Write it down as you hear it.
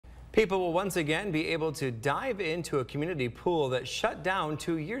People will once again be able to dive into a community pool that shut down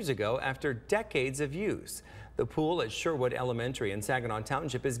 2 years ago after decades of use. The pool at Sherwood Elementary in Saginaw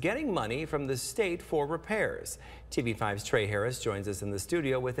Township is getting money from the state for repairs. TV5's Trey Harris joins us in the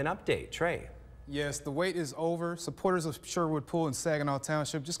studio with an update. Trey. Yes, the wait is over. Supporters of Sherwood Pool in Saginaw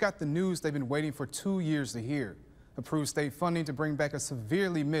Township just got the news they've been waiting for 2 years to hear. Approved state funding to bring back a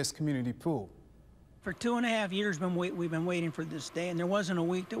severely missed community pool. For 2.5 years, we've been waiting for this day, and there wasn't a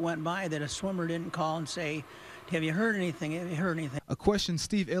week that went by that a swimmer didn't call and say, have you heard anything? Have you heard anything? A question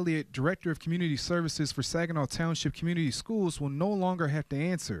Steve Elliott, Director of Community Services for Saginaw Township Community Schools, will no longer have to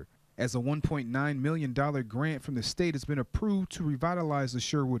answer, as a $1.9 million grant from the state has been approved to revitalize the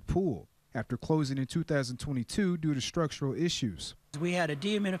Sherwood Pool after closing in 2022 due to structural issues. We had a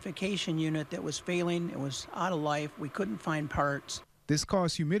dehumidification unit that was failing. It was out of life. We couldn't find parts. This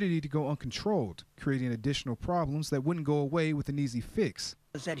caused humidity to go uncontrolled, creating additional problems that wouldn't go away with an easy fix.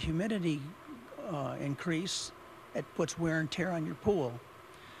 As that humidity increase, it puts wear and tear on your pool.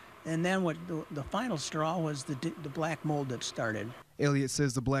 And then what the final straw was the black mold that started. Elliott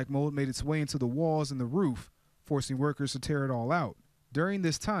says the black mold made its way into the walls and the roof, forcing workers to tear it all out. During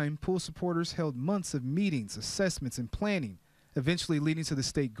this time, pool supporters held months of meetings, assessments, and planning, eventually leading to the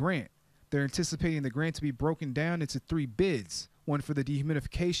state grant. They're anticipating the grant to be broken down into 3 bids, one for the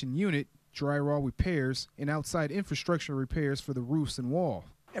dehumidification unit, drywall repairs, and outside infrastructure repairs for the roofs and wall.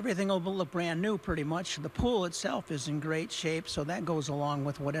 Everything will look brand new pretty much. The pool itself is in great shape, so that goes along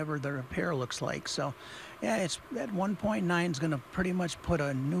with whatever the repair looks like. So yeah, that 1.9 is going to pretty much put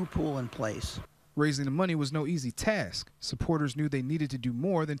a new pool in place. Raising the money was no easy task. Supporters knew they needed to do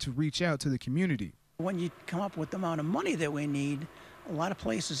more than to reach out to the community. When you come up with the amount of money that we need, a lot of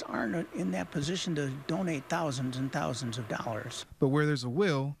places aren't in that position to donate thousands and thousands of dollars. But where there's a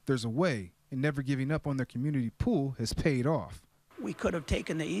will, there's a way, and never giving up on their community pool has paid off. We could have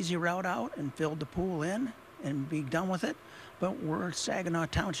taken the easy route out and filled the pool in and be done with it, but we're Saginaw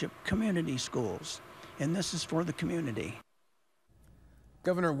Township Community Schools, and this is for the community.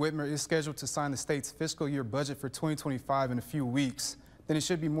 Governor Whitmer is scheduled to sign the state's fiscal year budget for 2025 in a few weeks. Then it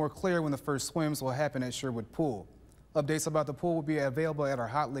should be more clear when the first swims will happen at Sherwood Pool. Updates about the pool will be available at our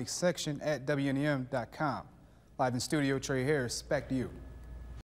Hot Lakes section at WNEM.com. Live in studio, Trey Harris, back to you.